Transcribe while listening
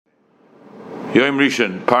Yom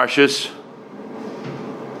Rishon, Parshas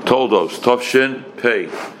Toldos, Tovshin Pei,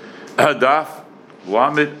 Daf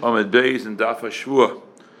Lamed Amid Beis and Daf Hashvua.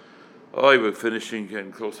 Oh, we're finishing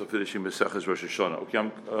and close to finishing Mesechus Rosh Hashanah. Okay,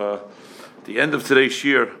 at the end of today's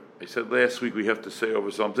year, I said last week we have to say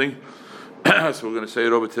over something, so we're going to say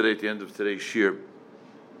it over today at the end of today's year.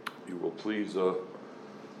 You will please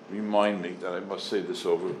remind me that I must say this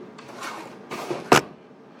over.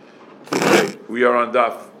 Okay, we are on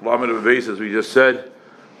Daf Lamed Amid Beis, as we just said.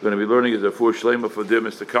 We're going to be learning as a full shlema for dear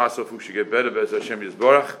Mr. Kasov, who should get better, Bez Hashem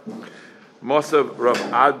Yisborach. Mosav Rav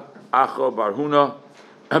Ad Acho Barhuna,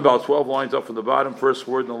 about 12 lines up from the bottom. First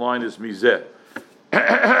word in the line is Mizeh.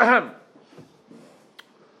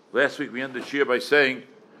 Last week we ended the shir by saying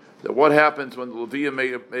that what happens when the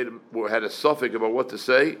Levium had a suffix about what to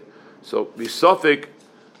say. So the suffix,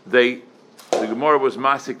 the Gemara was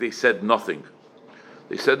masik, they said nothing.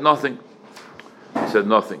 They said nothing.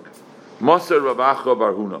 Moser Rav Acha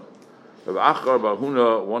Barhuna. Rav Acha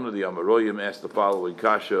Barhuna, one of the Amoraim, asked the following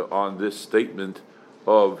kasha on this statement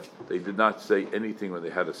of they did not say anything when they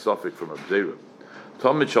had a suffix from Abzera.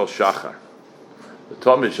 Tomid Shel Shachar. The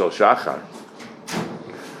Tomid Shel Shachar.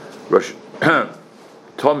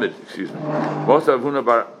 Tomid, excuse me. Moser Rav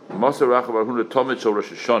Acha Barhuna Tomid Shel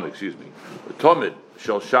Rosh Hashanah, excuse me. The Tomid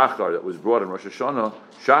Shel Shachar that was brought in Rosh Hashanah,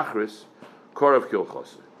 Shachris, Korav Kil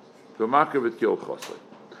Chosei. Gamakrav et Kil Chosei.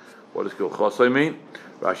 What does Kil Chosei mean?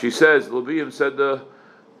 Rashi says, Levium said the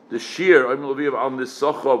shir, Levium on this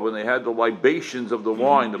Sachav, when they had the libations of the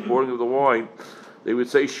wine, the pouring of the wine, they would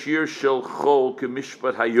say, Shir Shel Chol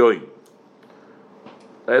Kemishpat Hayoim.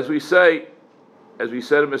 As we said in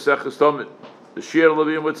Mesechus Tomid, the shir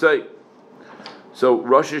Levium would say. So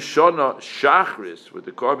Rosh Hashanah, Shachris, with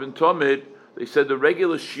the carbon Tomid, they said the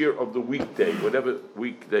regular shir of the weekday, whatever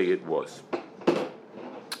weekday it was.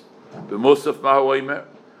 The Musaf Mahawimer.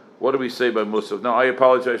 What do we say by Musaf? Now, I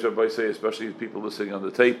apologize if I say, especially people listening on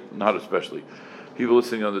the tape, not especially. People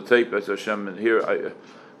listening on the tape, as Hashem, and here, I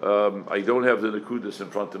don't have the Nakudas in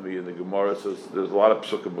front of me in the Gemara, so there's a lot of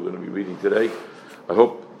psukim we're going to be reading today. I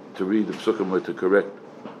hope to read the psukim with the correct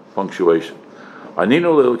punctuation. That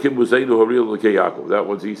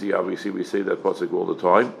one's easy, obviously, we say that pasuk all the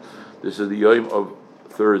time. This is the Yom of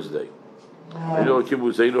Thursday. But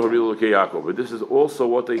this is also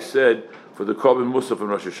what they said for the Korban Musaf in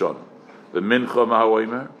Rosh Hashanah. The Mincha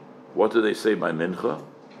Mahawimer. What do they say by Mincha?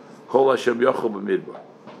 Kol Hashem Yachol b'Midbar.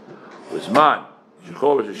 Uzman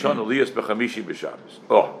Shechol Rosh Hashanah Lias b'Chamishi b'Shabbos.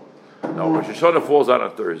 Oh, now Rosh Hashanah falls out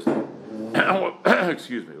on Thursday.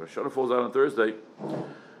 Excuse me. Rosh Hashanah falls out on Thursday.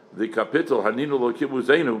 The kapitel Haninu Lo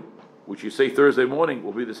Kibuzenu, which you say Thursday morning,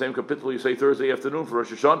 will be the same kapitel you say Thursday afternoon for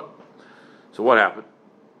Rosh Hashanah. So what happened?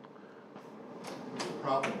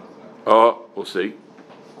 We'll see.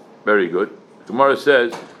 Very good. Gemara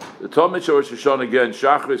says the Talmud Rosh Hashanah again.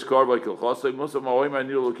 Shachris Karvay Kilchasei Musa Maoimer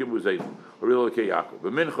Nilu Kim Uzeinu Orilu Ke Yaakov.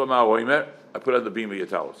 B'Mincha Maoimer. I put on the beam of your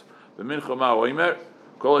towels. B'Mincha Maoimer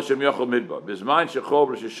Kol Hashem Yachol Midbar. B'Zman Shechol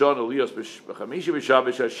Rosh Hashanah Lios B'Chamishi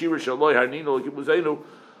B'Shabbos Hashira Shaloi Harninu Kim Uzeinu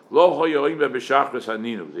Lo Hoyoimer B'Shachris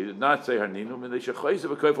Harninu. They did not say Harninu. I mean, they shechayze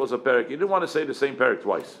b'Koifos a perik. You didn't want to say the same perik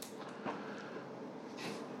twice.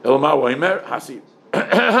 El Maoimer Hasi.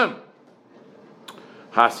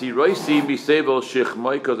 Hasiroisi Bisevel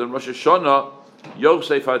Shechmai, because in Rosh Hashanah,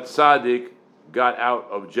 Yosef HaTzadik got out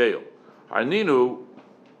of jail. Harninu,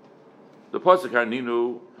 the pasuk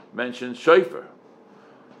Harninu mentions Shofar.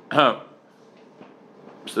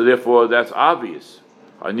 So therefore, that's obvious.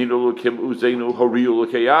 Harninu Lukim Uzeinu Horiu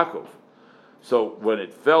Luke Yaakov. So when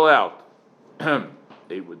it fell out,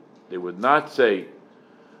 they would not say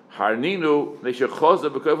Harninu, Neshechoza,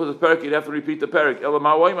 because of the parak, you'd have to repeat the parak. As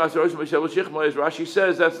Rashi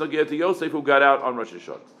says, that's not get to Yosef who got out on Rosh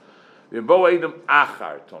Hashanah.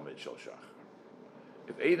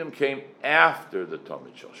 If Adam came after the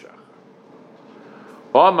Tomid Shel Shachar,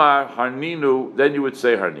 Omar Harninu, then you would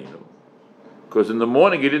say Harninu. Because in the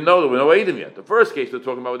morning you didn't know there was no Adam yet. The first case they're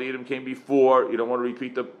talking about, the Adam came before, you don't want to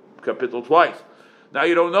repeat the capital twice. Now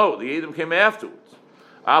you don't know, the Adam came afterwards.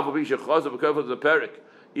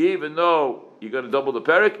 Even though you got to double the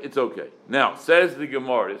perik, it's okay. Now, says the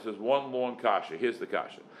Gemara, this is one long kasha. Here's the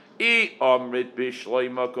kasha. When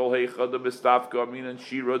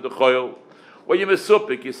you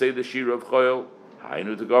mesupik, you say the shira of choyel.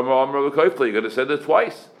 You're going to say that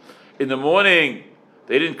twice. In the morning,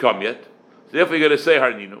 they didn't come yet. So therefore, you're going to say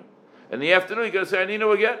harninu. In the afternoon, you're going to say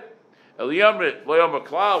harninu again. When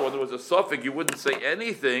there was a suffix, you wouldn't say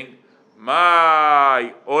anything.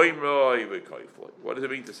 My oimroi v'koifloi. What does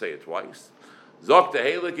it mean to say it twice? Zok the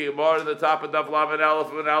Heilige Gemara in the top of Daf Lamed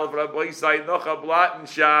Aleph and Aleph Rabbi Yisai Nocha Blatt and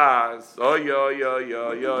Shas.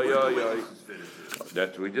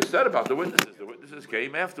 That's what we just said about the witnesses. The witnesses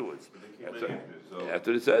came afterwards.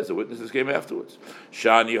 After it says the witnesses came afterwards.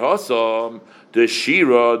 Shani Hossam the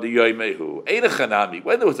Shira the Yoimehu Einachanami.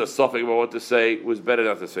 When there was a suffix about what to say, it was better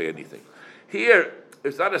not to say anything. Here,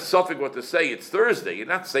 it's not a suffix what to say. It's Thursday. You're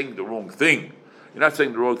not saying the wrong thing. You're not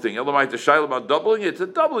saying the wrong thing. Elamite the Shaila about doubling it. So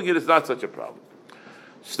doubling it is not such a problem.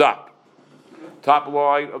 Stop. Top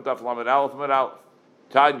line of Daf Lamed Aleph and Aleph.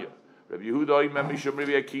 Tanya. Rabbi Yehuda, Mishum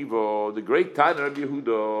Rabbi Akiva, the great Tana Rabbi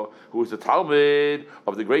Yehuda, who was the Talmud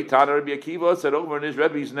of the great Tana Rabbi Akiva, said over in his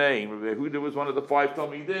Rebbe's name. Rabbi Yehuda was one of the 5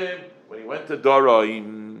 Talmidim when he went to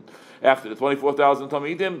Daraim. After the 24,000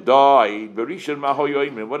 Talmidim died, Berishan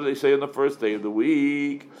Mahoyoimim. What do they say on the first day of the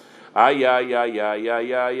week? Lashem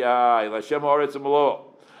Haaretz Malo.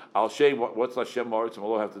 Al Shem. What's Lashem Haaretz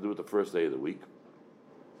Malo have to do with the first day of the week?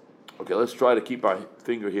 Okay, let's try to keep our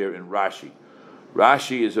finger here in Rashi.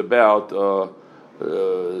 Rashi is about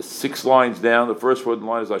 6 lines down. The first word in the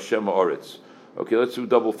line is Hashem Haaretz. Okay, let's do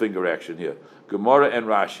double finger action here. Gemara and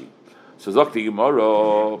Rashi. So Zakti Gemara,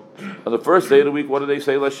 on the first day of the week, what do they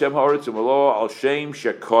say? Hashem Haaretz Malo Al Shem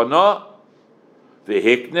Shekona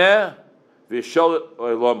V'Hikne V'Sholet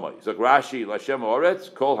Olamai. Zak Rashi Hashem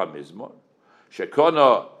Haaretz Kol HaMizmor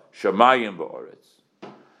Shekona Shamayim Ba'aretz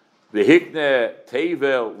V'Hikne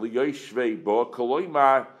Tevel Liyoshvei Bo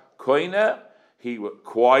Koloimar Koine. He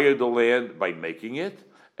acquired the land by making it,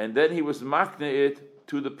 and then he was makna it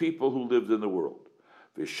to the people who lived in the world.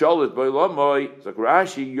 V'sholet b'olamai, Zak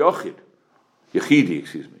Rashi Yechidi,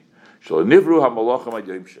 excuse me. Shalonivru hamalachim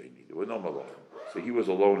adayim sheni. There were no malachim, so he was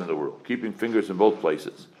alone in the world, keeping fingers in both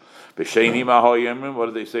places. B'sheni mahoyemim, what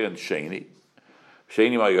do they say on sheni?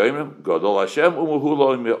 Sheni mahoyemim, Gadol Hashem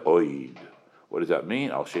umuhulo me'oid. What does that mean?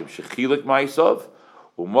 Al Shem shechilik ma'asav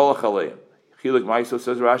u'malach aleim. Chilik Maiso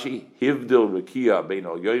says Rashi, Hivdil Rekia Bein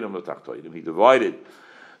Al Yonim L'Tachtoinim. He divided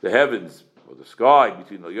the heavens or the sky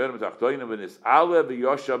between Al Yonim L'Tachtoinim and his Ale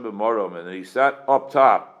B'Yosha B'Morom, and then he sat up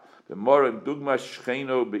top. B'Morom Dugma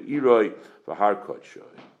Shcheno B'Iroi V'Har Kodshoy.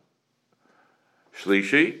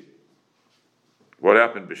 Shlishi. What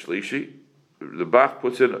happened B'Shlishi? The Bach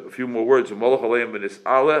puts in a few more words. Malach Aleim and his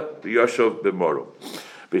Ale B'Yosha B'Morom.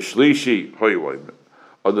 B'Shlishi Hoywoim.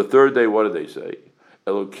 On the third day, what did they say?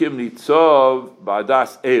 Elokim nitzov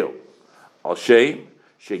ba'adas el al shem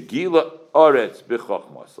shegila oretz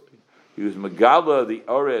b'chochma. He was megala the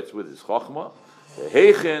oretz with his chochma.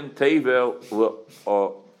 Heichen tevel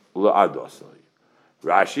le'adosai.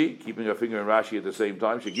 Rashi, keeping our finger in Rashi at the same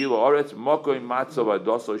time. Shegila oretz mokoy matzav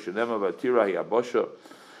adosai shenema v'tira hi'abosha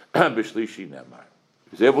b'shlishi nemar.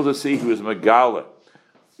 He was able to see he was megala.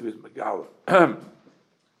 He was megala.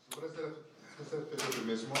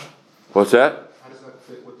 What's that?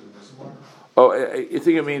 Oh, I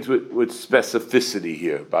think it means with specificity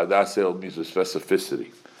here. Ba'adasel means with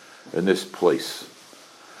specificity in this place.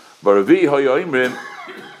 Baravi hoyoimrim.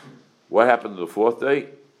 What happened to the fourth day?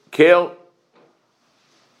 Kel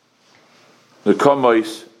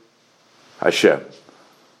nekomois Hashem.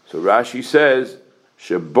 So Rashi says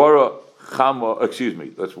shebara chama. Excuse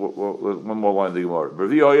me. Let's one more line of the Gemara.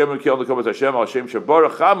 Baravi hoyoimrim kel nekomois Hashem al Shem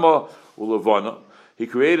shebara chama u'levana. He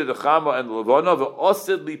created the Chama and the Levana, the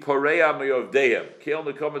Osid li Pareya Meyovdeim. Kael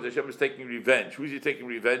Nekomas Hashem is taking revenge. Who's he taking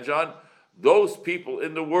revenge on? Those people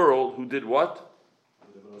in the world who did what?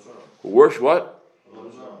 Who worship what?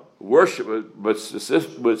 Worship, but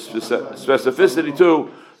specificity too.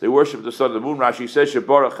 They worship the sun and the moon. Rashi says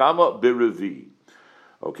Shebara Chama B'Revi.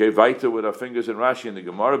 Okay, Vaita with our fingers in Rashi in the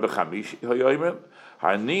Gemara B'Chamishi Hayoimim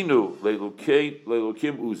Haninu Leilukim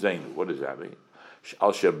Uzeinu. What does that mean?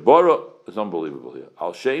 Al Shebara, it's unbelievable here.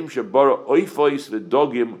 Al Shem Shebara Oifois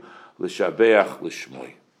V'Dogim L'Shabeach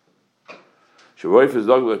L'Shmoi. Shaboif is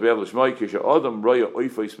Dogim L'Shabeach L'Shmoi Kisha Adam Roya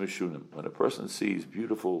Oifois Meshunim. When a person sees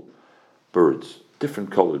beautiful birds,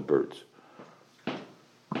 different colored birds,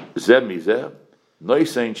 Zeb Mizeh,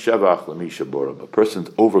 Noisein Shavach L'Mi Shaborim. A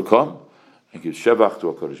person's overcome and gives Shavach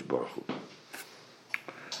to HaKadosh Baruch Hu.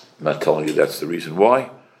 I'm not telling you that's the reason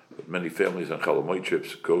why, but many families on Chalamoy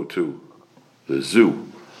trips go to the zoo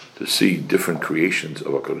to see different creations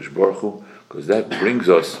of HaKadosh Baruch Hu, because that brings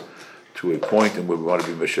us to a point in where we want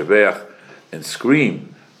to be Meshaveach and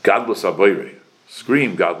scream Gadlus Abayre.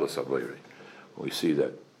 Scream Gadlus Abayre when we see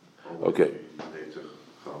that. Okay.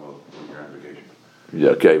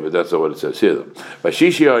 Yeah, okay, but that's not what it says here though.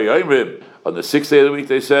 On the 6th day of the week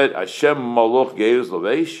they said, Hashem Maloch Geirus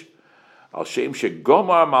Lavesh, Al Shem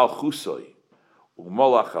Shegomar Malchusoi,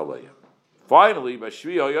 Umolach Aleim. Finally,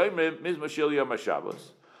 Bashvi Hayoimim Mizmashil Yom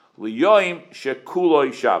HaShabbos, Liyoim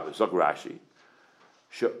Shekuloi Shabbos. Look Rashi.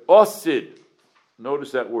 she'osid.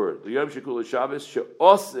 Notice that word. The Yom Shekula Shabbos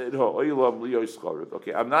she'osid ha'olam liyos chorav.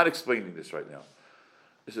 Okay, I'm not explaining this right now.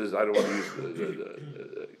 This is, I don't want to use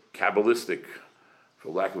the Kabbalistic,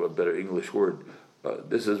 for lack of a better English word.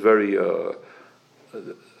 This is very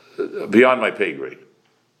beyond my pay grade.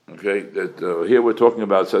 Okay, that here we're talking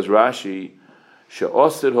about, says Rashi,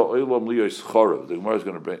 she'osid ha'olam liyos chorav. The Gemara is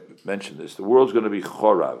going to mention this. The world's going to be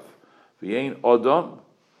chorav. V'yein adam,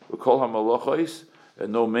 v'kol ha'malachos,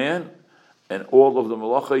 and no man, and all of the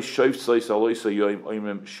malachos, shayf tzais aloisa yoim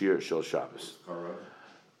oimim shir shel Shabbos.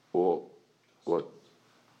 Or what?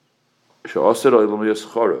 The world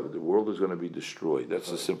is going to be destroyed.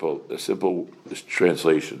 That's a simple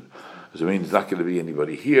translation. Does it mean there's not going to be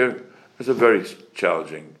anybody here? It's a very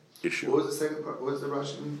challenging issue. What was the second part? What was the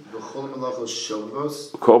Russian? There are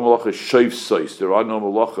no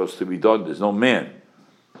malachos to be done. There's no man.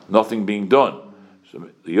 Nothing being done. So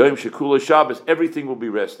the Yom Shekula Shabbos, everything will be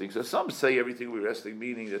resting. So some say everything will be resting,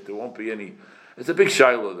 meaning that there won't be any. It's a big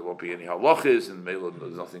shiloh. There won't be any halachas, and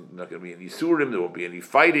there's not going to be any surim. There won't be any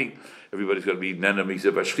fighting. Everybody's going to be nenamis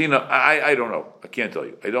of Ashchina. I don't know. I can't tell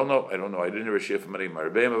you. I don't know. I didn't hear a shir from any of my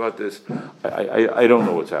rebbeim about this. I don't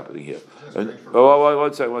know what's happening here.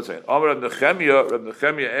 One second. Reb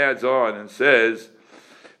Nechemia adds on and says,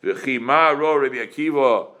 "V'chima ro Rabbi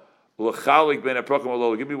Akiva l'chalik ben aprokim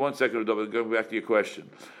alol." Give me 1 second, going back to your question.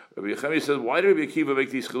 Rabbi Yechemia says, why did Rabbi Akiva make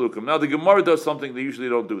these chilukim? Now the Gemara does something they usually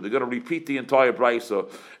don't do. They're going to repeat the entire brisa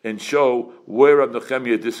and show where Rabbi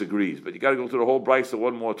Nechemia disagrees. But you got to go through the whole brisa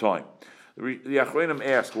one more time. The Achronim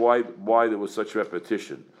ask why there was such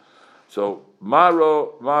repetition. So ma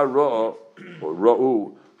ro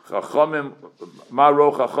chachamim ma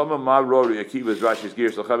ro Rabbi Akiva is Rashi's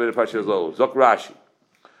gears. Zok Rashi.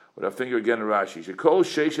 With our finger again in Rashi. Shekol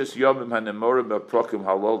sheishes yomim hanemorim b'prokim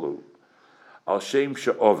halolu. Al Shem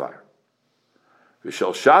She'ovar.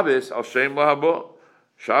 V'shel Shabbos Al Shem Lahabo.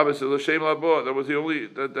 Shabbos is Al Shem Lahabo. That was the only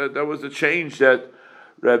that was the change that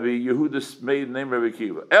Rabbi Yehuda made in the name of Rabbi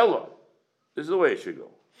Akiva. Ella. This is the way it should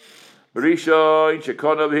go. Berisha in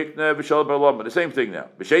Shekona v'hikne v'shel b'alam. The same thing now.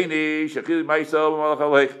 B'sheni Shechil Ma'isel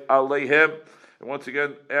v'malach aleihem. And once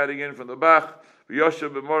again, adding in from the Bach.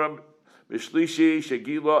 V'yoshem b'moram. B'shlishi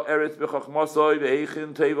shegila eretz b'chachmasoi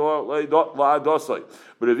v'heichin teva la'adosoi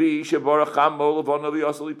b'revi shebara chammo levana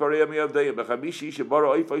v'yasali parei mi'avdeim b'chamishi shebara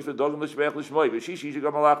oifos v'dogim l'shmeich l'shmoi b'shishi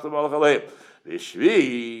shegam alachtem malach aleim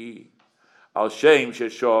b'shvi al shem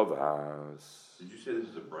sheshavas. Did you say this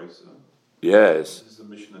is a brisa? Yes. This is a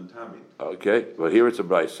Mishnah and Tami. Okay, but here it's a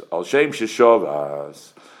brisa. Al shem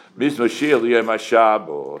sheshavas. Mizmashil yom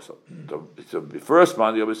haShabbos. It's the first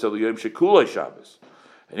man. The other said yom shekulei Shabbos.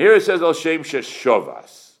 And here it says Al Shem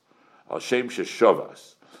Sheshavas. Al Shem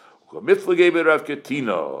Sheshavas. Rav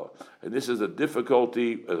Katina. And this is a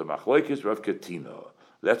difficulty as a machlokes Rav Katina.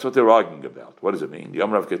 That's what they're arguing about. What does it mean?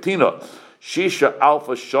 Yom Rav Katina. Shisha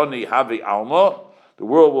Alpha Shani Havi Alma. The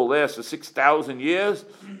world will last for 6,000 years.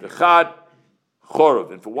 The Chad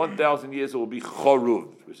Choruv. And for 1,000 years it will be Choruv,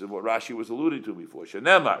 which is what Rashi was alluding to before.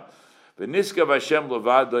 Shenemar. V'niska Vashem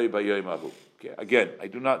Levadoi Bayoimahu. Okay, again, I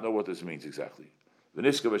do not know what this means exactly.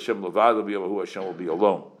 V'niska Hashem levado b'yamahu, Hashem will be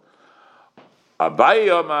alone. Abaye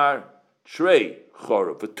Amar Trei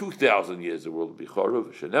Chorav. For 2,000 years the world will be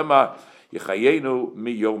Chorav. Shenema Yechayenu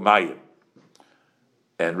miyomayim.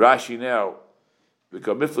 And Rashi now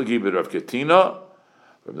become miflagi b'Rav Katina.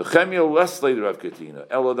 From the Nechemia less later Rav Katina.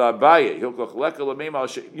 Elad Abaye Hilkoch Lekel Ameim Al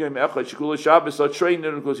Yom Echad Shekula Shabbos. So train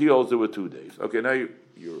in because he holds there were 2 days. Okay, now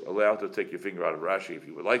you're allowed to take your finger out of Rashi if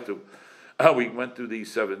you would like to. We went through these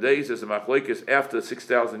 7 days as a machlokes. After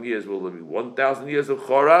 6,000 years, will there be 1,000 years of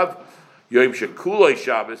Chorav? Yom Shekulei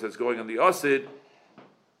Shabbos that's going on the Osid,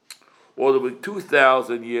 or there will be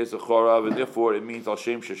 2,000 years of Chorav, and therefore it means Al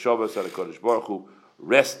Shem Sheshavas that HaKadosh Baruch Hu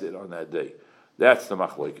rested on that day. That's the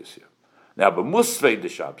machlokes here. Now, b'musvei de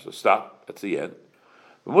Shabbos. So stop. That's the end.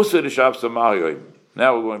 B'musvei de Shabbos Amayoim.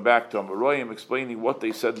 Now we're going back to Amoraim, explaining what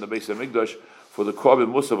they said in the Beis Hamikdash for the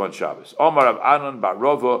Korban Musav on Shabbos. Omar Rav Anan Bar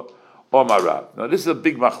Rova. Now this is a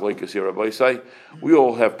big machlokes here, Rabbi Yisai. We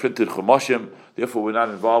all have printed chumashim, therefore we're not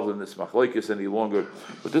involved in this machlokes any longer.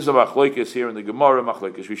 But this is a machlokes here in the Gemara,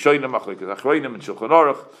 machlokes Rishonim, machlokes Achronim, and Shulchan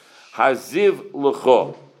Aruch. Haziv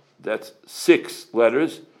L'cho. That's 6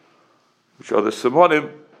 letters, which are the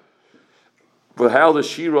Simonim, but how the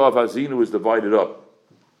Shira of Hazinu is divided up.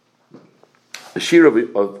 The Shira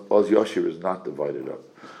of Oz Yashir is not divided up.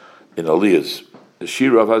 In Aliyah's, the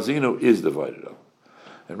Shira of Hazinu is divided up.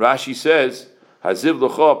 And Rashi says, Haziv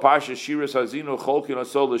l'cho, Parsha Shiras Hazinu, Cholkin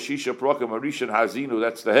Asol, Shisha Prokim, Arishan Hazinu,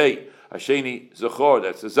 that's the Hey, Hasheni Zachor,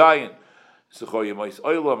 that's the Zion. Sechoyim Ois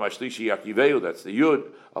Oilam, Ashlishi Yakiveu, that's the Yud,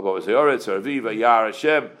 Abba Zeoretz, Arviva, Yar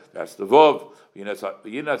Hashem, that's the Vov,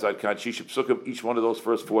 Yinatzad Kan Shishim Psukim, each one of those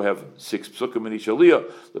first four have 6 Psukim in each Aliyah,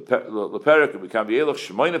 the Perek, and Mikam Yelach,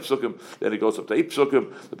 Shemoyne Psukim, then it goes up to 8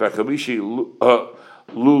 Psukim, the Perchamishi,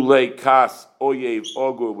 Lulei Kas, Oyev,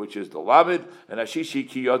 Ogur, which is the Lamed, and Ashishi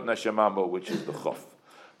Kiyod Nashemambo, which is the Chof.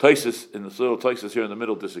 Taisus, in this little Taisus here in the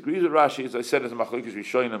middle, disagrees with Rashi. As I said, it's Machlokes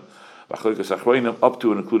Rishonim, Machlokes Achronim, up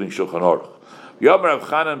to and including Shulchan Aruch. Yom Rav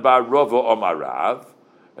Chanan bar Rava Omar Rav,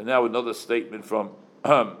 and now another statement from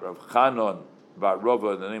Rav Chanan bar Rava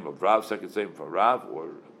in the name of Rav, second statement from Rav, or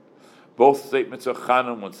both statements are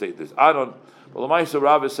Chanan, one statement is Adon. Well, the Ma'aser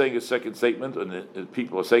Rav is saying a second statement, and the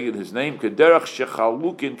people are saying in his name, Kederach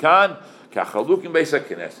Shechalukin Kan, Kachalukin Beis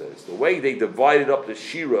HaKnesses. The way they divided up the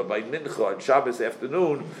Shira by Mincha and Shabbos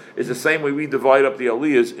afternoon is the same way we divide up the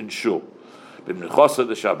Aliyahs in Shul. Bin Minchasa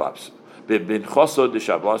de Shabbos. Bin Minchasa de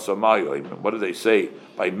Shabbos Amayoim. What do they say?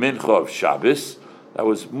 By Mincha of Shabbos. That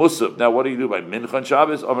was Musaf. Now what do you do by Mincha and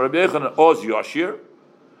Shabbos? Amar Rabbi Yechon Oz Yashir.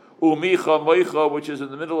 Umicha Moicha, which is in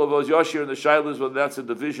the middle of Oz Yashir, and the Shailas, whether that's a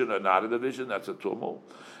division or not a division, that's a tumul.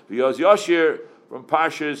 The Oz Yashir from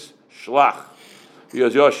Parshas Shlach. The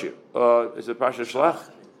Oz Yashir. Is it Parshas Shlach?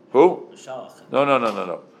 Who?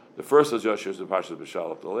 No. The first Oz Yashir is in Parshas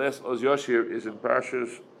B'Shalach. The last Oz Yashir is in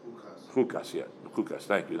Parshas Chukas. Yeah, Chukas.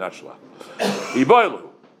 Thank you, not Shlach. Iboilu,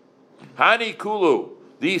 Hani Kulu.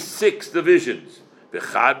 These 6 divisions.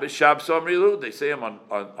 B'chad b'Shabbos Amrilu. They say them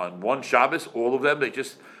on one Shabbos. All of them. They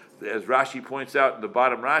just, as Rashi points out in the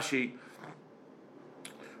bottom Rashi,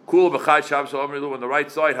 Kulu b'chad Shabbos Amrilu on the right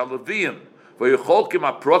side. Halaviyim. V'yicholkim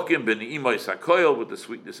aprokim b'ni'imay sakoil, with the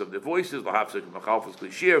sweetness of their voices. L'hafzik m'chalfos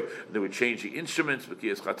klishir. They would change the instruments.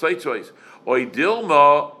 B'kiyas chatzaitzos. Oy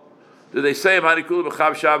dilma. Did they say Hani Kulu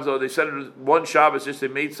b'chad Shabbos? Or they said it one Shabbos. Just they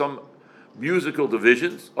made some musical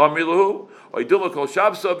divisions. Amrilahu. Oy dilma kol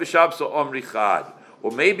Shabbos b'Shabbos Amri Chad.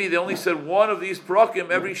 Or maybe they only said one of these prokim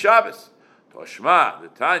every Shabbos. Toshma, the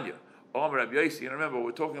Tanya, Omer Rabbi Yosi. And remember,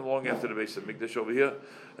 we're talking long after the Beis HaMikdash over here,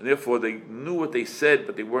 and therefore they knew what they said,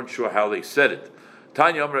 but they weren't sure how they said it.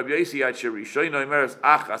 Tanya, Omer Rabbi Yosi, Ad Sherishono Imeres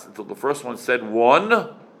Achas, until the first one said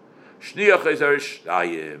one. Shniach Ezer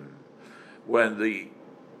Shtayim. When the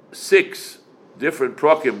 6 different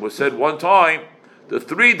prokim were said one time, the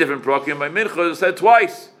 3 different prokim by Mincha were said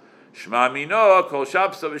twice. Shema Mino, Kol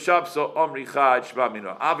Shabsa v'Shabsa Omri Chad Shema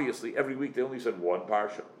Mino. Obviously, every week they only said one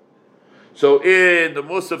parsha. So in the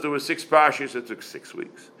Musaf there were 6 parshas. It took 6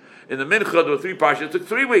 weeks. In the Mincha there were 3 parshas. It took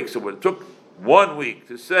 3 weeks. So it took 1 week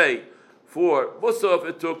to say for Musaf.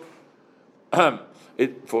 It took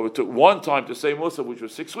it took 1 time to say Musaf, which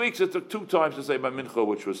was 6 weeks. It took 2 times to say by Mincha,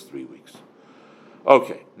 which was 3 weeks.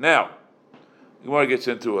 Okay, now Gemara gets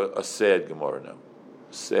into a sad Gemara now.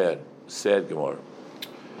 Sad Gemara.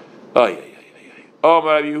 Oh yeah.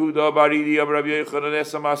 Rabbi Yehuda Baridi, Rabbi Yochanan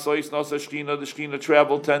Esamasois Nosa Shkina. The Shkina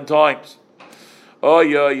traveled 10 times. Oh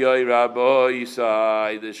yeah, Rabbi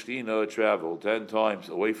Yisai. The Shkina traveled 10 times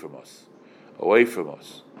away from us.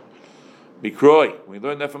 Mikroi. We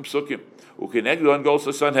learned that from Sukkim. Ukinegdon goes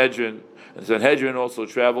to Sanhedrin, and Sanhedrin also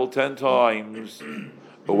traveled 10 times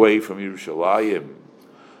away from Yerushalayim.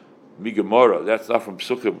 Migemara. That's not from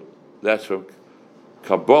Sukkim. That's from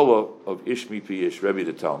Kabbalah of Ishmi Piyish, Rebbe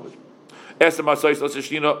the Talmud.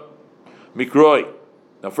 Mikroi.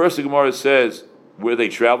 Now, first the Gemara says where they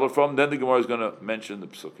traveled from, then the Gemara is going to mention the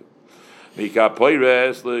Psukim.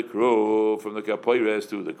 Mikapoires lekrov, from the Kapoires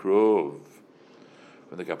to the Krov.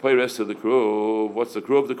 From the Kapoires to the Krov. What's the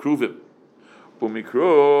Krov? The Kruvim.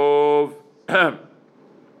 Umikrov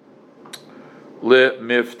le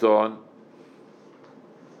mifton.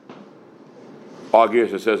 Agir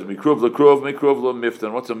says Mikrov lekrov, Mikrov le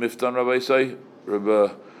mifton. What's a mifton, Rabbi say?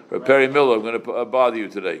 Rabbi Perry Miller, I'm going to bother you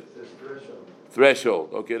today.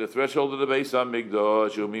 Threshold. Okay, the threshold of the Beis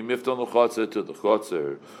HaMikdash. Umi mifton l'chotzer to the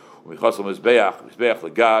chotzer. Umi chosel mizbeach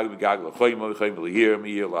l'gag, l'gag l'choyma, l'choyma l'hir,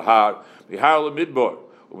 m'hir l'har, m'har l'midbar.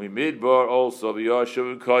 Umi midbar also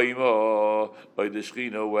v'yashav v'koyma. By the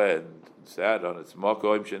Shechina went, sat on its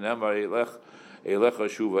makoim shenemar elecha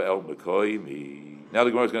shuva el mekoymi. Now the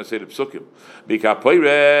Gemara is going to say the Psukim.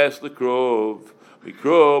 Mikapoires l'krov.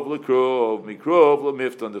 Mikrov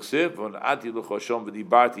lemifton d'chsiv on ati l'choshom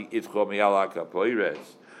v'dibarti itcho miyala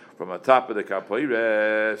kapoires. From on top of the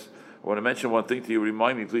kapoires, I want to mention one thing to you.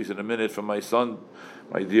 Remind me, please, in a minute, from my son,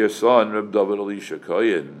 my dear son, Reb David Elisha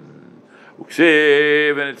Koyen.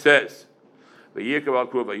 Uksiv, and it says, v'yirkav al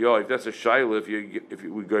kruv ayoy. If that's a shaila, if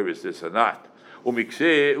we go with this or not.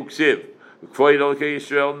 Uksiv Kvoid Elokei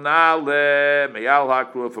Yisrael Nale Meyal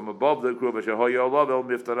HaKruv from above the Kruv Asher Hoya Olavel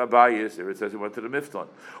Miftan Abayis. There it says he went to the Miftan.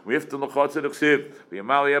 Miftan L'Chotzer L'Ksiv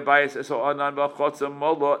V'Yamali Abayis Es O'anan B'Chotzer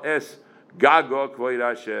Molo Es Gago Kvoid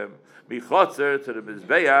Hashem Michotzer to the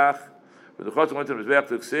Mizbeach. When the Chotzer went to the Mizbeach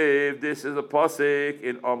to Ksiv, this is a pasuk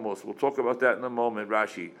in Amos. We'll talk about that in a moment.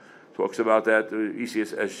 Rashi talks about that.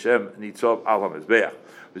 Isias Hashem Nitzov Al HaMizbeach.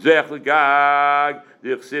 Mizbeach L'Gag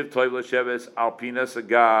D'Chsiv Toiv L'Sheves Alpinas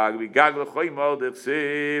Agag V'Gag L'Choymo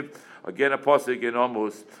D'Chsiv. Again a pasuk in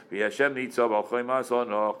Amos. V'Hashem Nitzov Al Choymas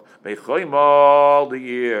Hanoch Mechoymo the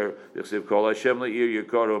year D'Chsiv Kol Hashem L'Ir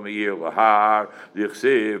Yekaro Meir L'Har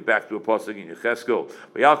D'Chsiv. Back to a pasuk in Yecheskel.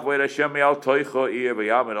 V'Yalkvoid Hashem Me'al Toicho Ir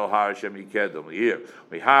V'Yamin Al Har Hashem Yikedom L'Ir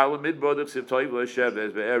V'Har L'Midbar D'Chsiv Toiv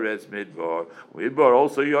L'Sheves V'Eretz Midbar Midbar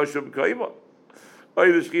also Yashim Koymo. The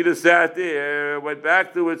Shechina sat there, went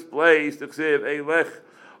back to its place. T'chsiv Eilech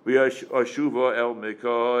v'ashuva el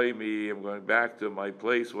mikoimi. I'm going back to my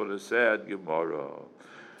place. What a sad Gemara.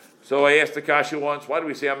 So I asked the Kasha once, why do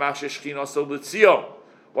we say Amach Shechinasa L'Tzion?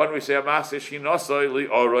 Why do we say Amach Shechinasa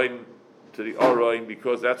Li'Oroin to the Oroin?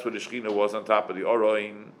 Because that's what the Shechina was on top of the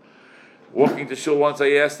Oroin. Walking to shul once,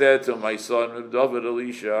 I asked that to my son David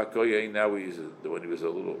Elisha Koyen. Now when he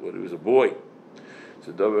was a boy.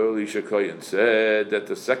 So David Elisha Koyen said that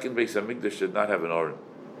the second Beis Hamikdash did not have an Oren.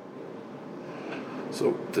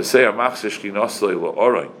 So to say Amach Shechinasa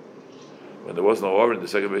L'Oroin when there was no Oren, the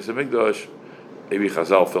second Beis Hamikdash, maybe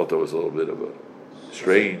Chazal felt there was a little bit of a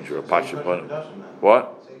strange or a pachapon.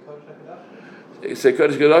 What? Say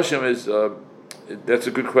Kodesh Kodashim is that's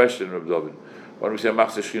a good question, Reb David. Why do we say Amach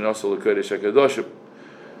Shechinasa L'Kodesh HaKadoshim?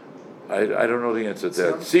 I don't know the answer to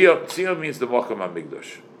that. Tziyon means the Makam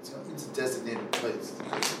HaMikdash. It's a designated place.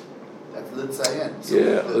 That's Litzayin.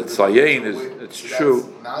 Yeah, Litzayin it's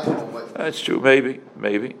true. Now you know what. That's true. Maybe.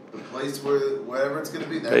 The place wherever it's going to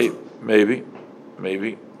be.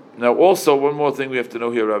 Maybe. Now, also one more thing we have to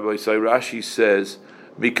know here, Rabbi Isai. Rashi says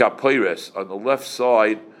Mikapoires on the left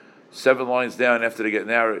side, 7 lines down after they get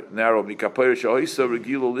narrow. Mikapoires Shahoisa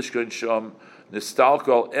Regilo Lishkan Sham.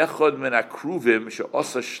 Nistalkal echad min akruvim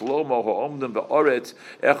she'asa Shlomo ha'omdim ba'aretz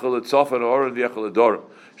echad l'tzafan ha'oren v'echad l'dorim.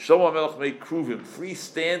 Shlomo HaMelech made kruvim,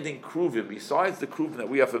 freestanding kruvim. Besides the kruvim that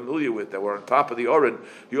we are familiar with, that were on top of the oren,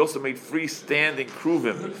 he also made freestanding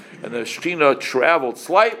kruvim. And the Shechina traveled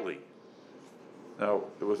slightly. Now,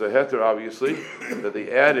 there was a heter, obviously, that they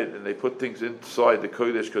added, and they put things inside the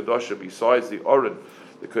Kodesh Kodashim besides the oren.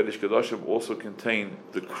 The Kodesh Kodashim also contained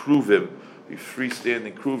the kruvim, the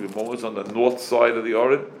freestanding kruvim. One was on the north side of the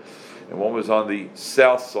Oren, and one was on the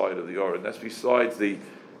south side of the Oren. That's besides the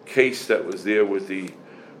case that was there with the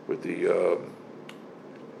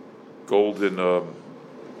golden,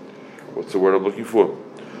 what's the word I'm looking for?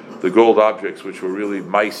 The gold objects, which were really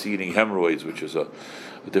mice-eating hemorrhoids, which is a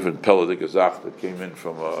different Peladik Azach that came in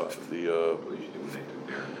from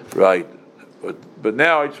right. But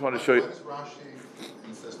now I just want to show you. Rashi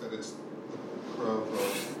says that it's Krov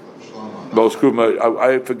Shlomo. Most Kruvim,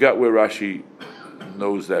 I forgot where Rashi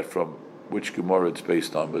knows that from, which Gemara it's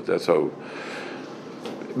based on, but that's how.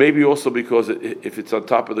 Maybe also because if it's on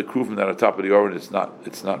top of the Kruvim, not on top of the Oren, it's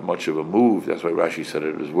not much of a move. That's why Rashi said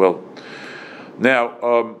it as well.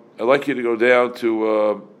 Now, I'd like you to go down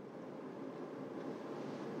to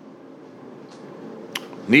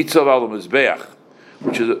Nitzav al Mizbeach,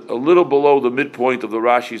 which is a little below the midpoint of the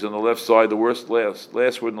Rashis on the left side. The last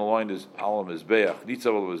word in the line is al Mizbeach.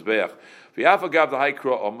 Nitzav al Mizbeach. V'yafagav the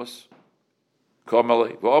Haikra Amos.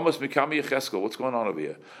 Kamele. V'Amos mikami Yecheskel. What's going on over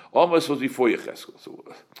here? Amos was before Yecheskel.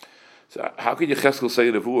 So how can Yecheskel say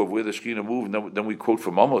a nevuah of where the Shekhinah moved, and then we quote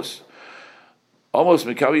from Amos? Amos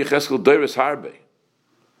mikami Yecheskel Deiris Harbe.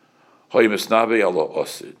 Hoyimesnabe Allah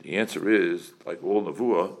Osid. The answer is, like all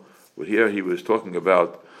nevuah, but here he was talking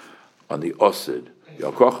about on the Osid.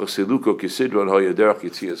 Everybody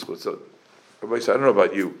said, I don't know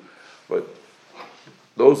about you, but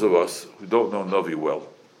those of us who don't know Navi well,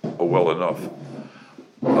 or well enough,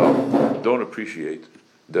 don't appreciate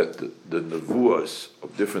that the nevuahs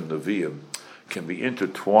of different Nevi'im can be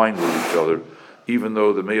intertwined with each other, even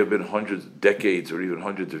though there may have been decades or even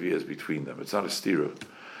hundreds of years between them. It's not a stira,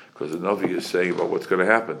 because the Navi is saying about what's going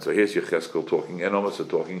to happen. So here's Yecheskel talking, and Amos are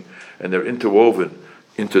talking, and they're interwoven,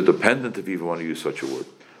 interdependent, if you even want to use such a word.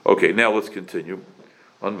 Okay, now let's continue.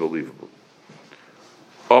 Unbelievable.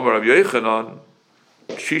 Amar Rav Yochanan,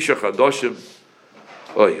 Shisha Chadoshim.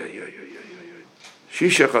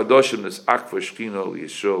 Shisha Chadoshim is Akva Shechina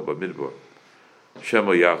Yisrael B'Midbar.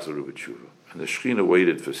 Shema Yachzaru B'Tshuva. And the Shechina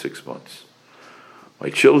waited for 6 months. My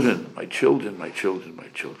children. Do tshuva,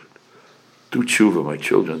 my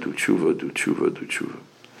children. Do tshuva.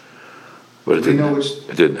 But Do we know which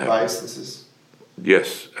it didn't happen. bias this is?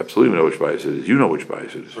 Yes, absolutely, we know which bias it is. You know which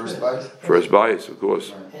bias it is. First bias? First bias, of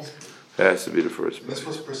course. Right. Has to be the first And bias. this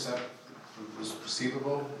was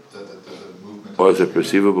perceivable, the movement? Was it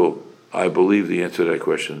perceivable? I believe the answer to that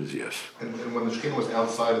question is yes. And when the Shekhinah was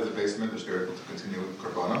outside of the basement, they were able to continue with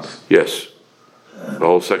Karbanos? Yes. The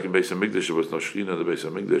whole second base of Mikdash, there was no Shekhinah in the base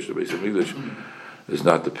of Mikdash. The base of Mikdash does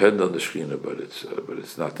not depend on the Shekhinah, but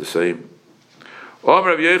it's not the same. Amar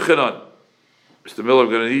Rav Yochanan. Mr. Miller, I'm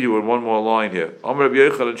going to need you in one more line here. Amar Rav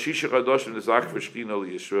Yochanan, Shisha Chadoshim Nizak for Shekhinah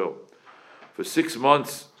Yisrael. For 6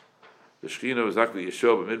 months, the Shekhinah was Zakli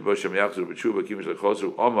Yisrael, but Midbar Shem Yachzor B'tshuva Kimish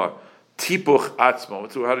Lechosru Amar Tipuch Atzmon.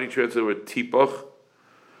 How do you translate the word Tipuch?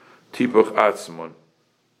 Tipuch Atzmon.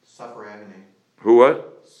 Suffer agony. Who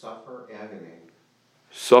what? Suffer agony.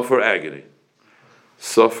 Suffer agony.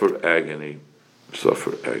 Suffer agony.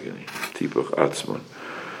 Suffer agony. Tipuch Atzmon.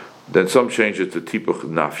 Then some change it to Tipuch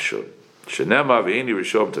Nafshon. Shenema Ve'eni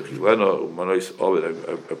Rishom Techilena Umanois Ovid.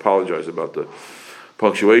 I apologize about the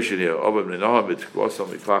punctuation here.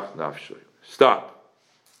 Stop.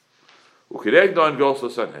 Ukiregdon Golsa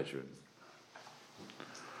Sanhedrin,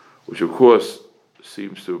 which of course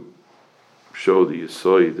seems to show the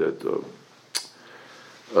Yisoid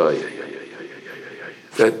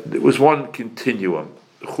that it was one continuum.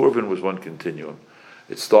 The Churban was one continuum.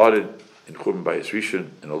 It started in Churban Bayis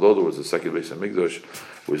Rishon, and although there was a second base of Mikdash,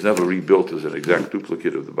 it was never rebuilt as an exact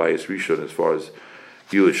duplicate of the Bayis Rishon as far as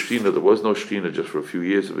Gila Shechina. There was no Shechina just for a few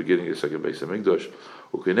years at the beginning of the second base of Mikdash.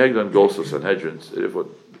 Ukinegdan Golsa Sanhedrin, therefore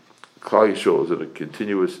Klal Yisrael is in a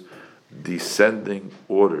continuous descending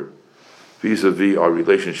order vis-a-vis our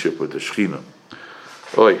relationship with the Shechina.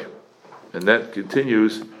 And that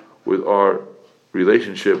continues with our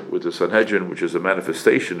relationship with the Sanhedrin, which is a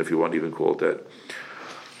manifestation, if you want to even call it that,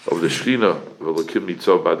 of the Shechina, V'Elokim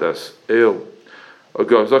Nitzav Badas El.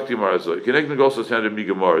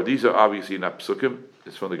 These are obviously not psukim,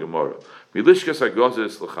 it's from the Gemara. Milishkas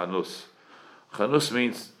Agozes L'Chanus. Chanus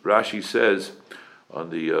means, Rashi says, on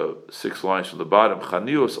the 6 lines from the bottom,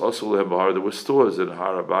 Chanius also lehem bahar. There were stores in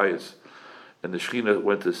Har Habayis, and the Shechina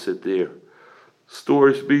went to sit there.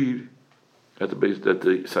 Stores mean at the base that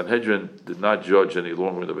the Sanhedrin did not judge any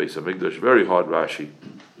longer in the base of Mikdash. Very hard Rashi.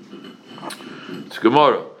 It's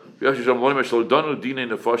Gemara. They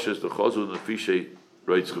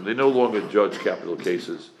no longer judge capital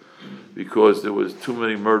cases because there was too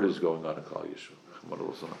many murders going on in Klal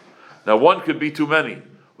Yisrael. Now one could be too many,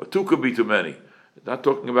 or 2 could be too many. Not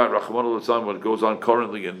talking about Rahman al-Islam, what goes on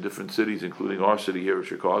currently in different cities, including our city here in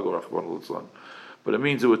Chicago, Rahman al-Islam. But it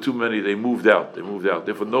means there were too many, they moved out.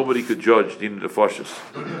 Therefore nobody could judge Din Nefashis.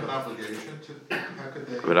 Don't they have an obligation to, how could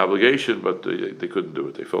they? An obligation, but they couldn't do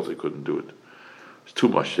it. They felt they couldn't do it. It's too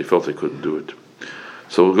much, they felt they couldn't do it.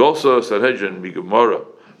 So Golsa Sanhedrin, Gemara,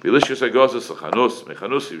 Bilishkas Agosas Chanus,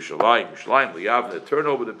 Mechanus, Yushalayim, Liyavna. Turn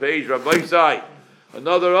over the page, Rabbi Sai.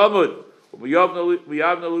 Another Amud.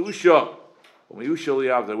 Liyavna Leusha. Umiyusha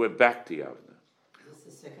Liyavna. Went back to Yavna. Is this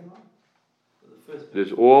the second one? Or the first It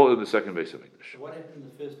is all in the second base of English. So what happened in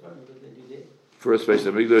the first one? What did they do there? First base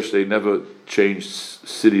of English, they never changed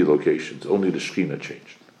city locations. Only the Shekhinah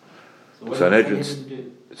changed. So what Sanhedrin did they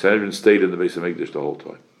do? Sanhedrin stayed in the base of English the whole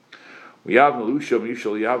time. Miyavna Lusha,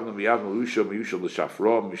 Miyushal Yavna, Miyavna Lusha, Miyushal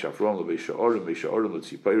L'Shafram, Mishafram L'Beisha Orim, Beisha Orim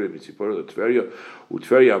L'Tzipayre, Mitzipayre L'Tveria,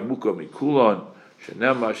 Utveria Amuka Mikulan,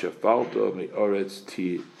 Shenema Shafalta Me'oretz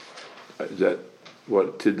Ti. Is that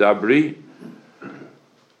what Tidabri?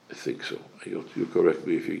 I think so. You correct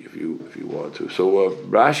me if you want to. So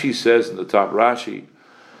Rashi says in the top Rashi,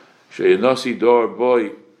 Sheyanasi Dor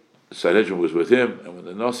Boy, Sanhedrin was with him, and when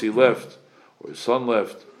the Nasi left, or his son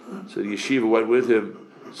left, so the yeshiva went with him.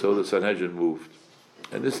 So the Sanhedrin moved,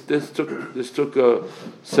 and this took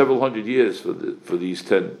several hundred years for these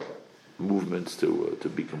 10 movements to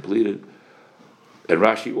be completed. And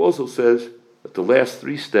Rashi also says that the last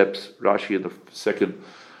 3 steps, Rashi in the second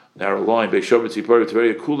narrow line,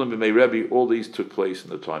 all these took place in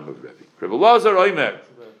the time of Rebbe. Rebbe Lazar Omer.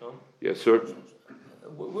 Yes, sir.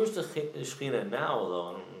 Where's the Shekhinah now, though?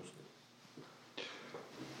 I don't understand.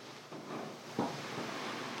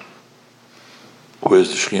 Where's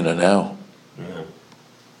the Shekhinah now? Yeah.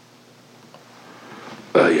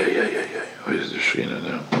 Where's the Shekhinah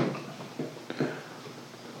now?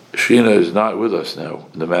 The Shekhinah is not with us now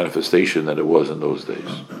in the manifestation that it was in those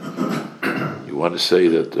days. You want to say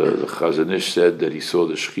that the Chazon Ish said that he saw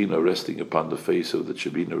the Shekhinah resting upon the face of the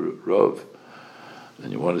Chabina Rav,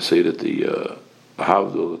 and you want to say that the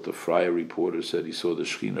Havdil, that the Friar reporter said he saw the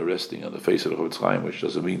Shekhinah resting on the face of the Chofetz Chaim, which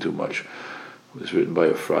doesn't mean too much. It was written by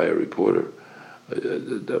a Friar reporter.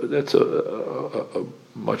 That's a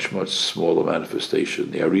much, much smaller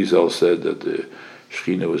manifestation. The Arizal said that the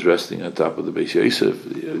Shekhinah was resting on top of the Beis Yosef.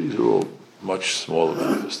 These are all much smaller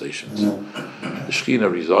manifestations. The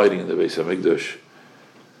Shekhinah residing in the Beis HaMikdash.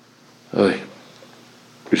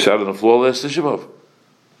 We sat on the floor last Tisha.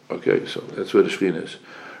 Okay, so that's where the Shekhinah is.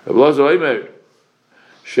 Rabbi Elazar Omer,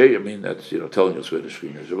 I mean, that's, telling us where the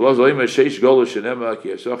Shekhinah is. Rabbi Elazar Omer, Sheish Golo Shenema, Ki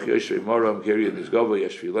Yasach Yoshrei Moram, Keri and Nizgava,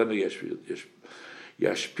 Yashvilena,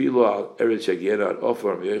 Yashpilo al Eretz Yagiena al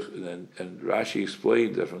Ofar, and Rashi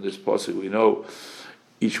explained that from this pasuk we know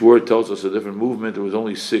each word tells us a different movement. There was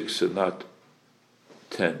only 6 and not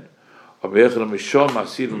 10. We're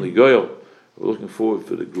looking forward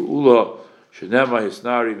for the Geula. Shenema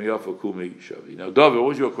Hisnari Miyafa Kumi Shavi. Now, David, what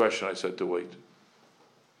was your question? I said to wait.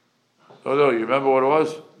 No, you remember what it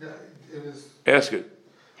was? Yeah, it was. Ask it.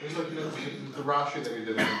 It was like the Rashi that we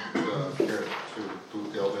didn't care to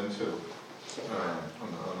delve into.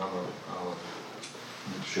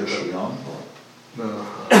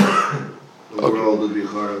 The world would be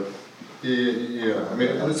hard. Yeah, I mean,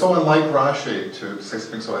 it's so unlike Rashi to say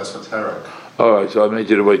something so esoteric. All right, so I made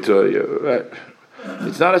you to wait till right.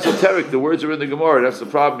 It's not esoteric. The words are in the Gemara. That's the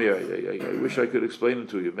problem here. I wish I could explain them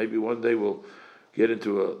to you. Maybe one day we'll get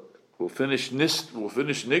into we'll finish Nigla,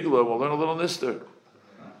 and we'll learn a little Nister.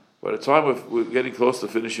 By the time we're getting close to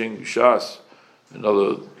finishing Shas,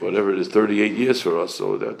 another, whatever it is, 38 years for us,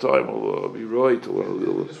 so at that time we'll be right to learn a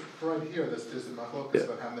little. Just right here, there's the machlokas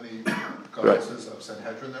about how many goddesses of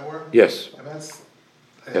Sanhedrin there were. Yes. And that's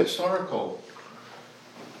historical.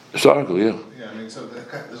 Historical, yeah. Yeah, I mean, so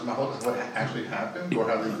there's a machlokas what actually happened, or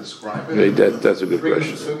how they describe it. That's a good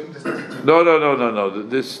question. No.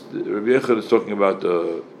 This Rabbi Yechon is talking about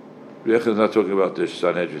Rabbi Yechon is not talking about the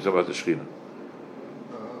Sanhedrin. He's talking about the Shekhinah.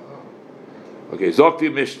 Okay, Zokti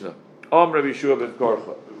Mishnah. Rabbi Yeshua ben Korcha.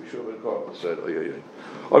 Rabbi Yeshua ben Korcha said,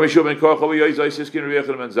 Rabbi Yeshua ben Korcha, Rabbi Yiskin, Rabbi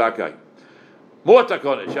Yechon ben Zakkai. More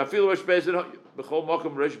takonet. Shafil Rosh Bezin, B'chol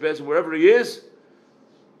Mokum Rosh Bezin, wherever he is.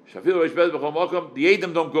 Shafil Rosh Bezin, B'chol Mokum. The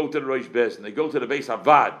Edom don't go to the Rosh Bezin. They go to the base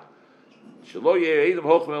Avad. Shelo Yeh Edom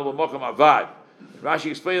Hochem El Mokum Avad.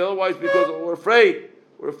 Rashi explained otherwise because we're afraid.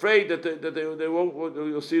 We're afraid that they won't.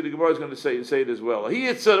 You'll see the Gemara is going to say it as well.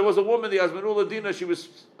 He said there was a woman, the Azmanula Dina. She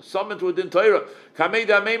was summoned to a din Torah.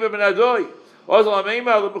 Kameida Ameima ben Adoi. Ozal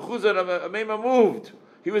Ameima the Mechuzan Ameima moved.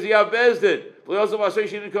 He was the Avbezdin.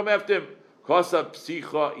 She didn't come after him. Kosa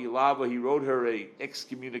Psicha Ilava. He wrote her a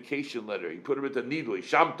excommunication letter. He put her into needle.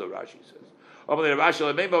 Shamta. Rashi says. You only go to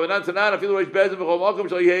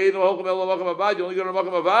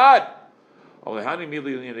Makom Avad. Only Hani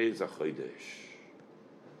Milian is a Chodesh.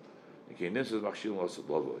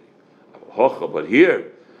 But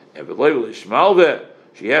here,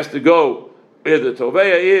 she has to go where the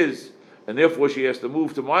Toveya is, and therefore she has to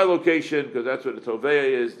move to my location because that's where the Toveya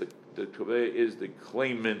is. The Toveya is the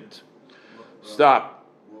claimant. Stop.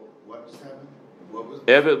 What was happening? What was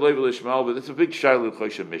Evet Level Ishmael, but it's a big Shiloh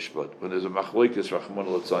Choshen Mishpat. When there's a Machloikas Rachman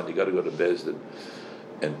Latzan, you got to go to Bezdin,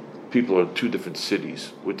 and people are in 2 different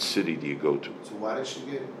cities. Which city do you go to? So why did she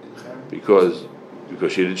get in Karen?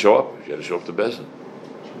 Because she didn't show up. She had to show up to Bezdin.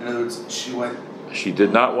 In other words, she went. She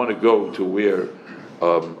did not want to go to where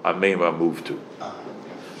Ameima moved to.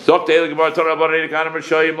 Can't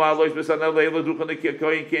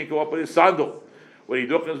go up with his sandal. When he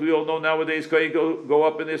duchens, we all know nowadays, go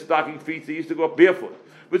up in their stocking feet. They used to go up barefoot.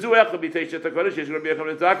 It's more than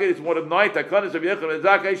 9 takanas of Yechon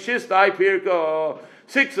Zakai. Shistai Pirka.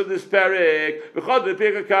 6 of this parak.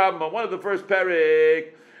 One of the first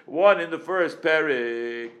parak. 1 in the first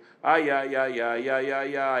parak.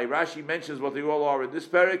 Rashi mentions what they all are in this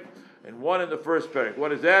parak, and 1 in the first parak.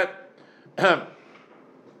 What is that?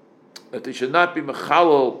 That they should not be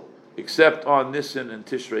mechalal except on Nisan and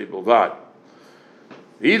Tishrei Bilvad.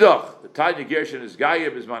 Idach, the Tanya Gershon is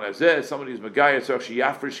Gayib, is Manazeh, somebody is Megayah,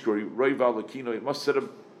 Tzarech Sheyafrish, Roival Lakino, he must set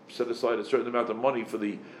aside a certain amount of money for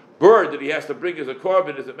the bird that he has to bring as a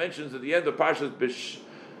korban, as it mentions at the end of Parshas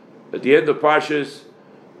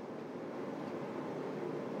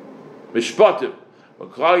Mishpatim. When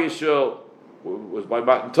Klal Yisrael was by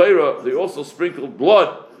Matan Torah, they also sprinkled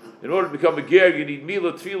blood. In order to become a ger, you need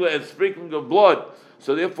milah, tefillah, and sprinkling of blood.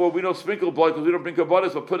 So therefore, we don't sprinkle blood because we don't bring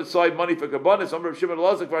kabbanis, but put aside money for kabbanis. Amr Shimon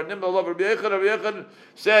Elazar, Nimna Lav Rabbi Yechon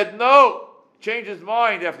said no, changed his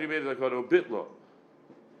mind after he made it like a bitla.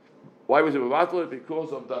 Why was it mevatla?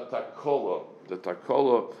 Because of the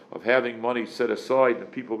takola of having money set aside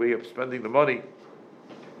and people way up spending the money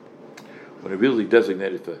when it really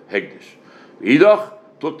designated for hegdish. Idach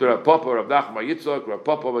took the Rav Papa, Rav Nachman Yitzchak, Rav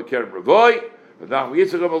Papa Kerem Ravoy.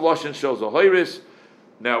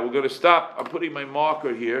 Now we're going to stop. I'm putting my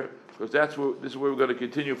marker here because this is where we're going to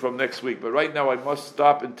continue from next week. But right now I must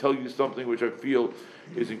stop and tell you something which I feel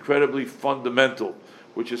is incredibly fundamental,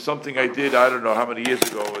 which is something I did, I don't know how many years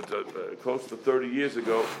ago, close to 30 years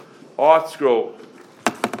ago. Art Scroll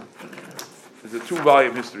is a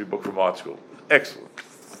 2-volume history book from Art Scroll. Excellent.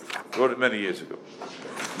 Wrote it many years ago.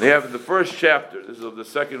 They have in the first chapter, this is of the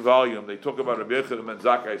second volume, they talk about Rabbi Yochanan ben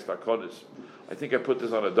Zakkai's takonis. I think I put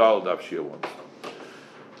this on a Dal Daf Shir once.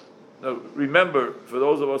 Now, remember, for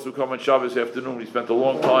those of us who come on Shabbos afternoon, we spent a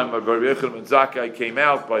long time. Rabbi Yochanan ben Zakkai came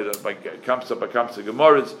out by Kamsa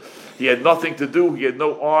Gemaras. He had nothing to do. He had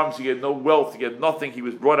no arms. He had no wealth. He had nothing. He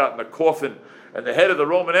was brought out in a coffin, and the head of the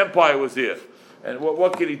Roman Empire was here. And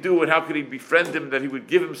what could he do, and how could he befriend him that he would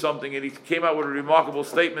give him something? And he came out with a remarkable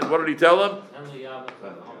statement. What did he tell him?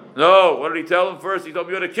 No, what did he tell him first? He told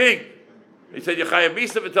him, you're the king. He said, Yechayah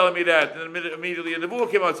Misa for telling me that. And then immediately a Nebuah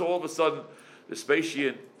came out. So all of a sudden, the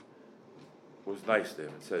Vespasian was nice to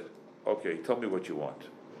him and said, okay, tell me what you want.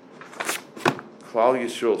 Klal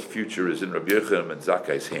Yisrael's future is in Rabbi Yochanan ben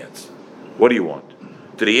Zakkai's hands. What do you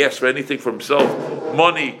want? Did he ask for anything for himself?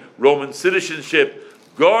 Money, Roman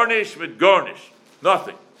citizenship, garnish with garnish.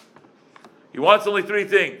 Nothing. He wants only 3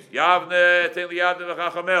 things. Yavne, ten liyavne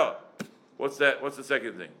v'chachamel. What's that? What's the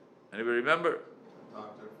second thing? Anybody remember?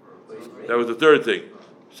 That was the third thing.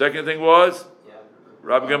 Second thing was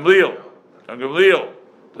Rabbi Gamliel.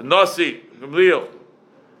 The Nasi, Gamliel.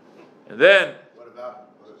 And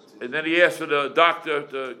then he asked for the doctor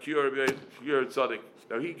to cure Tzaddik.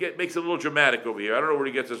 Now makes it a little dramatic over here. I don't know where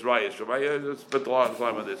he gets his riots from. I spent a lot of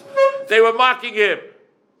time on this. They were mocking him.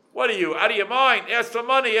 What are you, out of your mind? Ask for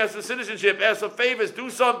money, ask for citizenship, ask for favors, do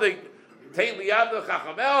something. And give me Rabbi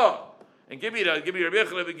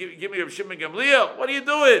Yochanan, give me Rabbi Shimon Gamliel. What are you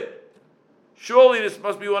doing? Surely this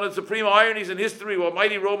must be one of the supreme ironies in history, where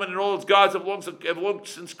mighty Roman and all its gods have long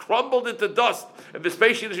since crumbled into dust, and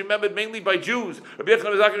Vespasian is remembered mainly by Jews. Rabbi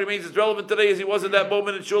Yochanan ben Zakkai remains as relevant today as he was at that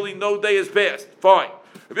moment, and surely no day has passed. Fine.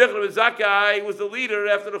 Rabbi Yochanan ben Zakkai was the leader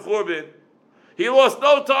after the Churban. He lost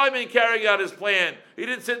no time in carrying out his plan. He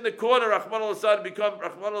didn't sit in the corner, Rahman al-Assad, no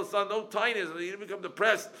tinnitus, and he didn't become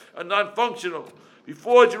depressed and non-functional.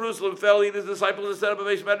 Before Jerusalem fell, he and his disciples had set up a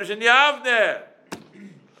base medrash in Yavne.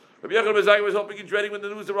 Rabbi Yochanan ben Zakkai was hoping and dreading when the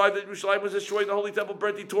news arrived that Yerushalayim was destroyed and the Holy Temple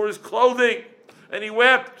burnt. He tore his clothing and he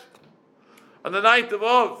wept on the 9th of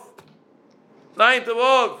Av.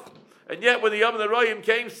 And yet when the Yom Narayim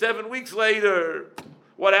came 7 weeks later,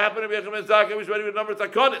 what happened? Rabbi Yochanan ben Zakkai was ready with a number of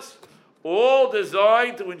takonis, all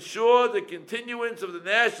designed to ensure the continuance of the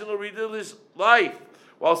national religious life.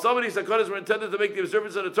 While some of these takonis were intended to make the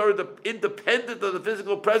observance of the Torah independent of the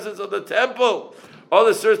physical presence of the temple,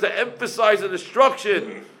 others served to emphasize the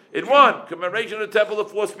destruction. In one, commemoration of the temple, the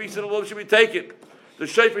 4 species of the Lord should be taken. The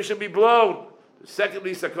shofar should be blown.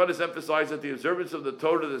 Secondly, takonis emphasized that the observance of the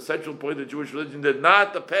Torah, the central point of the Jewish religion, did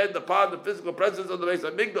not depend upon the physical presence of the Beis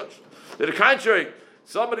HaMikdash. To the contrary,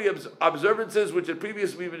 some of the observances which had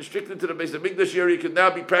previously been restricted to the Beis HaMikdash area could now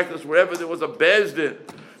be practiced wherever there was a Beis Din.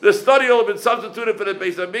 The study will have been substituted for the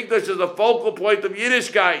Beis HaMikdash as a focal point of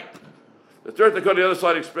Yiddishkeit. The third Takon on the other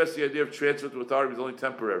side expressed the idea of transfer to authority was only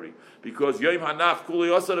temporary, because Yom Hanaf Kuli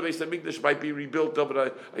also the Beis HaMikdash might be rebuilt up.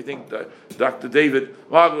 And I think Dr. David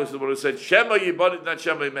Margolis is the one who said Shema Yibadim, not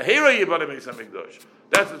Shema Mehira Yibadim Beis HaMikdash.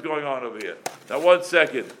 That's what's going on over here. Now 1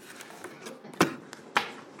 second.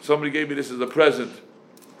 Somebody gave me this as a present.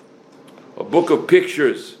 A book of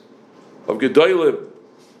pictures of Gedolim.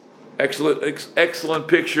 Excellent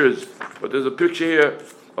pictures. But there's a picture here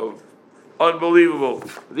of unbelievable.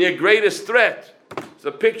 Their greatest threat is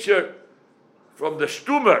a picture from the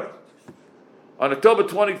Stumer. On October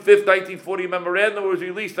 25th, 1940, a memorandum was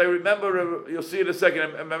released. I remember, you'll see in a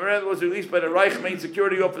second, a memorandum was released by the Reich Main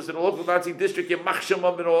Security Office in the local Nazi district in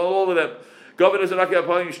Machshamam and all of them. Governors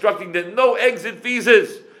are instructing that no exit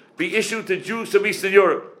visas be issued to Jews from Eastern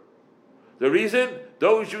Europe. The reason?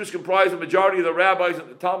 Those Jews comprise the majority of the rabbis and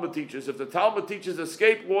the Talmud teachers. If the Talmud teachers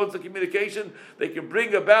escape wars of communication, they can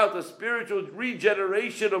bring about the spiritual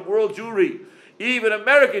regeneration of world Jewry, even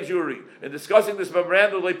American Jewry. In discussing this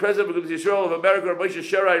memorandum, the President of Israel of America, Moshe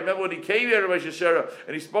Shera, I remember when he came here, Moshe Shera,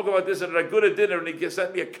 and he spoke about this at a good dinner, and he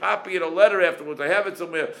sent me a copy and a letter afterwards. I have it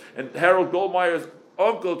somewhere. And Harold Goldmeyer's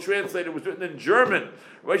uncle translated was written in German.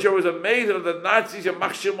 Moshe was amazed that the Nazis and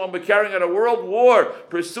Machshimon were carrying out a world war,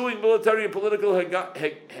 pursuing military and political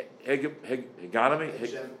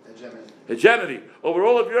hegemony over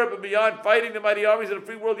all of Europe and beyond, fighting the mighty armies of the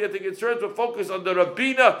free world, yet the concerns were focused on the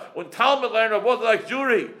Rabbina and Talmud learner of Orthodox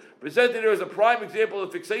Jewry, presented here as a prime example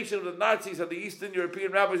of the fixation of the Nazis and the Eastern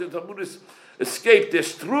European rabbis and Talmudists escaped. Their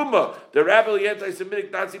Struma, the rabbi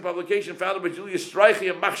anti-Semitic Nazi publication founded by Julius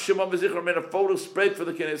Streicher and Mach Shemam V'zichron, made a photo spread for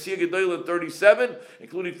the Knesset Gedolah in 37,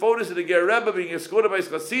 including photos of the Ger Rebbe being escorted by his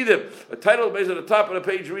Hasidim. A title based on the top of the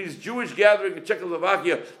page reads, Jewish gathering in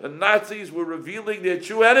Czechoslovakia. The Nazis were revealing their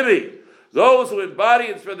true enemy, those who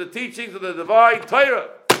embody and spread the teachings of the divine Torah.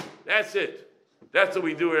 That's it. That's what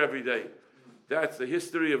we do here every day. That's the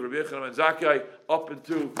history of Rabbi Yochanan ben Zakkai up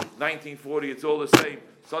until 1940. It's all the same.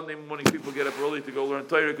 Sunday morning, people get up early to go learn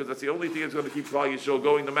Torah because that's the only thing that's going to keep Klal Yisrael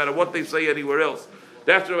going, no matter what they say anywhere else.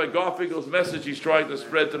 That's Rabbi Garfinkel's message he's trying to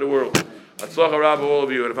spread to the world. Atzlacha Rabba, all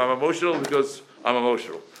of you. And if I'm emotional, because I'm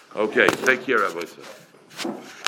emotional. Okay, take care, Rabbi.